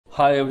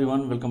Hi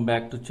everyone, welcome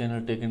back to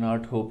channel Tech and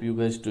Art. Hope you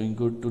guys doing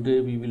good.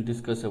 Today we will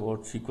discuss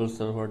about SQL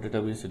Server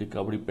Database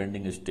Recovery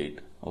Pending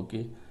State.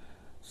 Okay.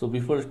 So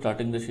before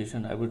starting the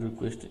session, I would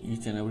request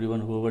each and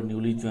everyone whoever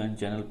newly joined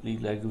channel,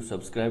 please like to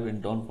subscribe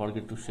and don't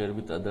forget to share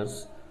with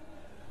others.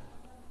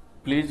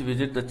 Please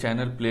visit the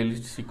channel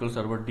playlist SQL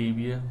Server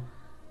DBA,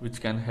 which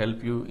can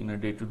help you in a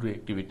day-to-day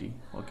activity.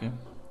 Okay.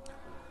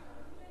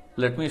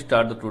 Let me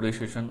start the today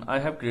session. I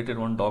have created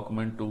one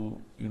document to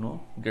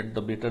get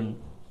the better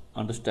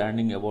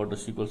understanding about the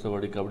SQL Server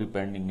recovery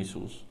pending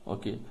issues.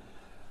 Okay.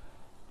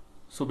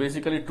 So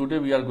basically today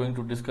we are going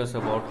to discuss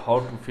about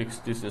how to fix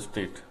this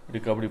state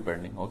recovery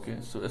pending. Okay.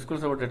 So SQL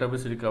Server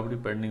database recovery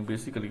pending,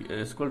 basically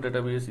a SQL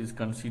database is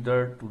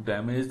considered to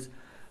damage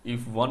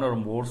if one or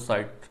more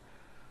site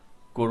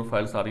code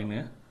files are in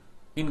a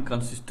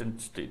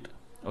inconsistent state.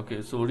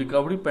 Okay. So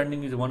recovery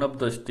pending is one of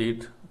the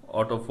state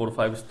out of 4 or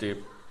 5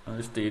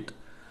 state.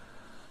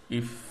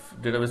 If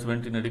database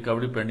went in a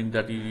recovery pending,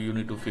 that you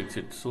need to fix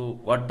it. So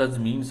what does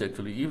means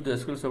actually? If the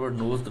SQL Server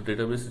knows the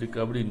database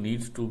recovery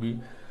needs to be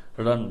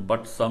run,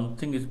 but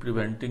something is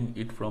preventing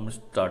it from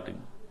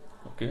starting,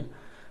 okay,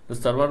 the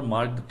server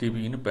marked the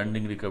TB in a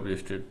pending recovery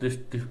state.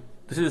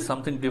 This is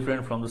something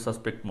different from the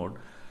suspect mode.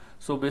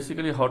 So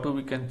basically, how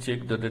we can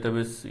check the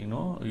database in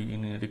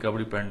a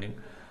recovery pending?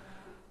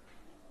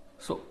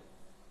 So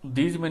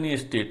these many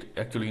state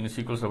actually in a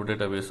SQL Server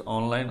database: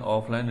 online,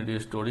 offline,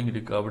 restoring,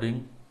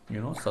 recovering,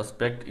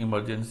 suspect,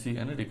 emergency,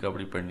 and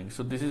recovery pending.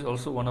 So this is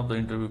also one of the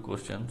interview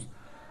questions.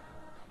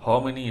 How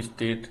many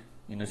state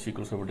in a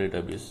SQL Server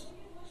database?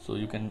 So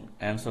you can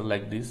answer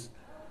like this.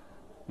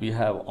 We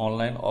have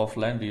online,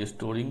 offline,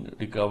 restoring,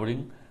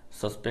 recovering,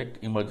 suspect,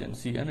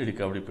 emergency, and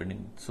recovery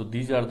pending. So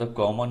these are the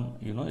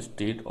common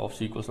state of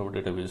SQL Server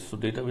database. So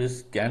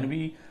database can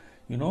be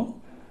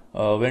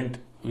went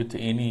with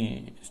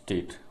any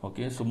state.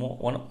 Okay. So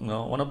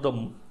one of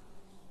the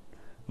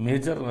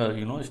major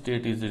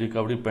state is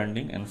recovery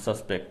pending and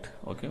suspect.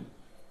 Okay.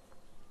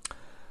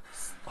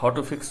 How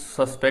to fix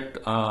suspect,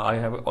 I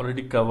have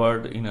already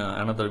covered in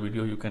another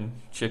video. You can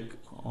check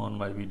on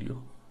my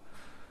video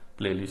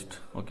playlist.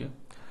 Okay.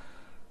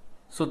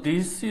 So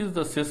this is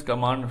the sys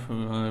command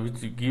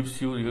which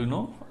gives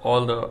you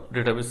all the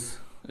database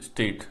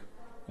state,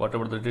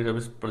 whatever the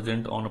database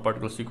present on a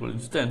particular SQL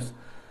instance,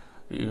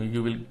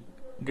 you will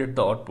get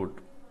the output.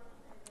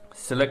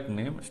 Select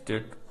name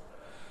state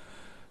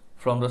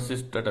from the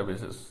sys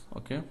databases.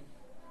 Okay.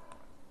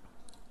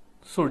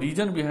 So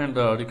reason behind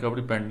the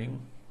recovery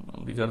pending,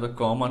 these are the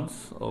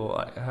commons. So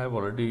I have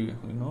already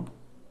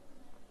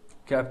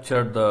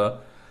captured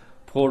the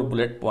 4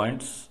 bullet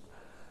points.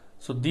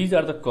 So these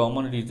are the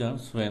common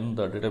reasons when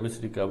the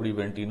database recovery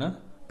went in a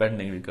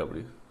pending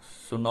recovery.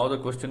 So now the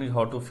question is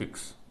how to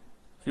fix.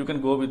 You can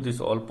go with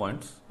these all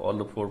points, all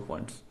the 4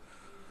 points.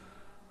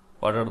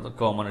 What are the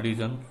common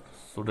reasons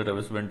so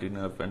database went in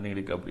a pending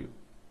recovery?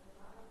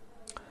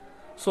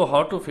 So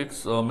how to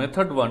fix?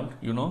 Method 1,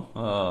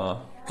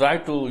 try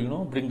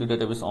to bring the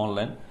database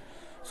online.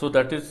 So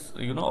that is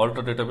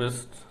alter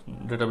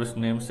database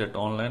name set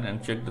online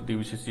and check the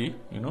dvcc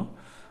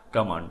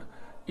command.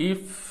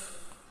 If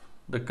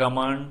the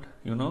command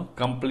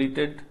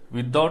completed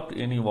without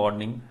any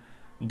warning,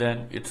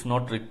 then it's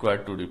not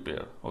required to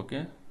repair.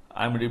 Okay,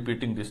 I'm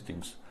repeating these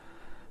things.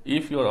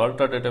 If your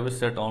alter database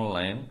set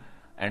online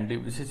and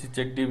dvcc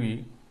check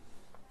db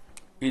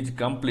is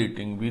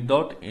completing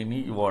without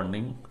any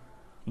warning,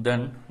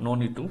 then no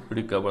need to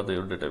recover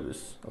your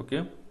database.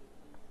 Okay.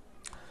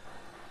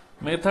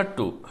 Method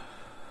 2,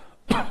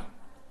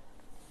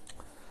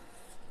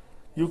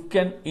 you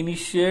can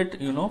initiate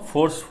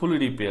forceful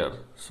repair.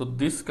 So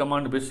this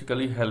command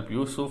basically help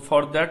you. So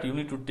for that you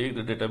need to take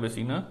the database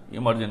in a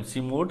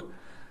emergency mode,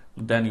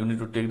 then you need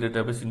to take the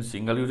database in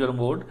single user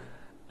mode,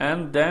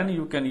 and then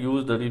you can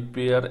use the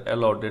repair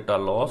allow data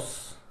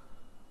loss,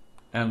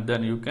 and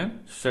then you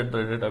can set the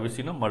database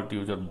in a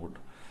multi-user mode.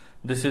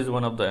 This is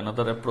one of the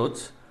another approach.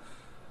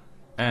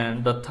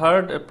 And the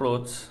third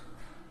approach,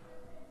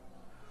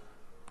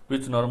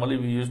 which normally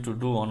we used to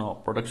do on a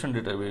production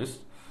database,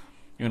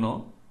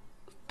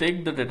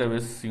 take the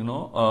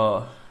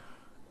database,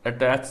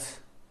 attach,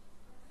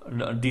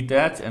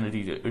 detach and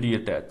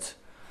reattach.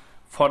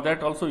 For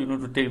that also you need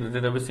to take the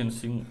database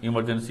in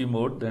emergency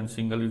mode, then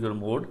single user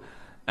mode,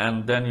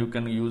 and then you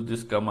can use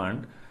this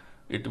command.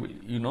 It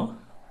will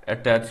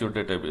attach your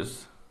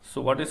database. So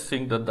what is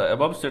saying that the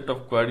above set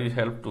of queries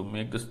help to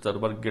make the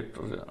server get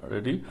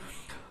ready,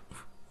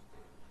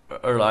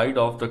 write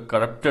off the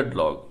corrupted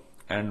log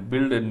and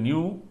build a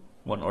new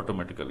one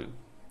automatically.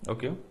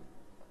 Okay.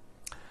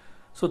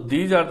 So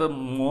these are the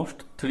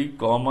most 3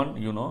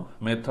 common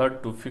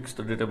method to fix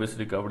the database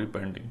recovery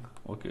pending.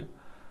 Okay.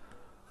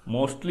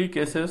 Mostly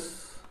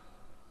cases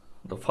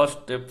the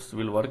first steps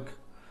will work.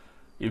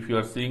 If you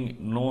are seeing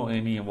no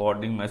any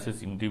warning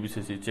message in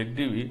dvcc check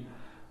db,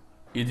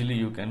 easily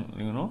you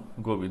can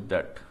go with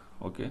that.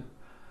 Okay.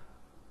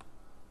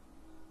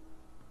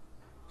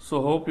 So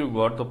hope you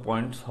got the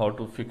points how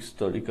to fix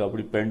the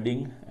recovery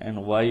pending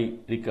and why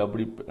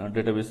recovery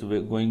database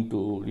we're going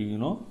to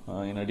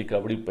in a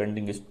recovery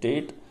pending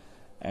state,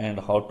 and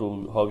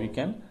how we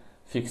can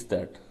fix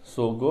that.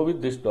 So go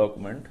with this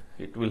document,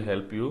 it will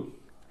help you.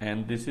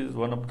 And this is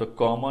one of the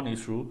common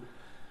issue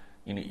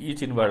in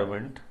each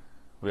environment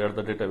where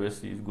the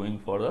database is going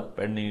for the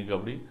pending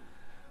recovery.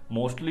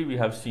 Mostly we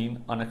have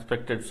seen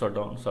unexpected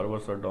shutdown, server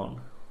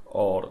shutdown,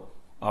 or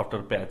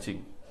after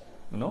patching,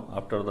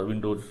 after the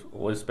Windows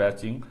OS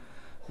patching,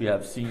 we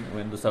have seen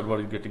when the server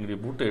is getting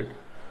rebooted,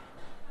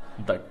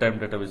 that time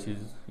database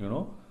is,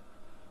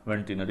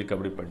 went in a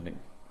recovery pending.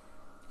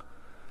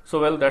 So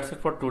well, that's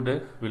it for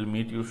today. We'll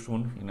meet you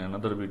soon in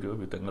another video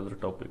with another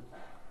topic.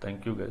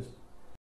 Thank you guys.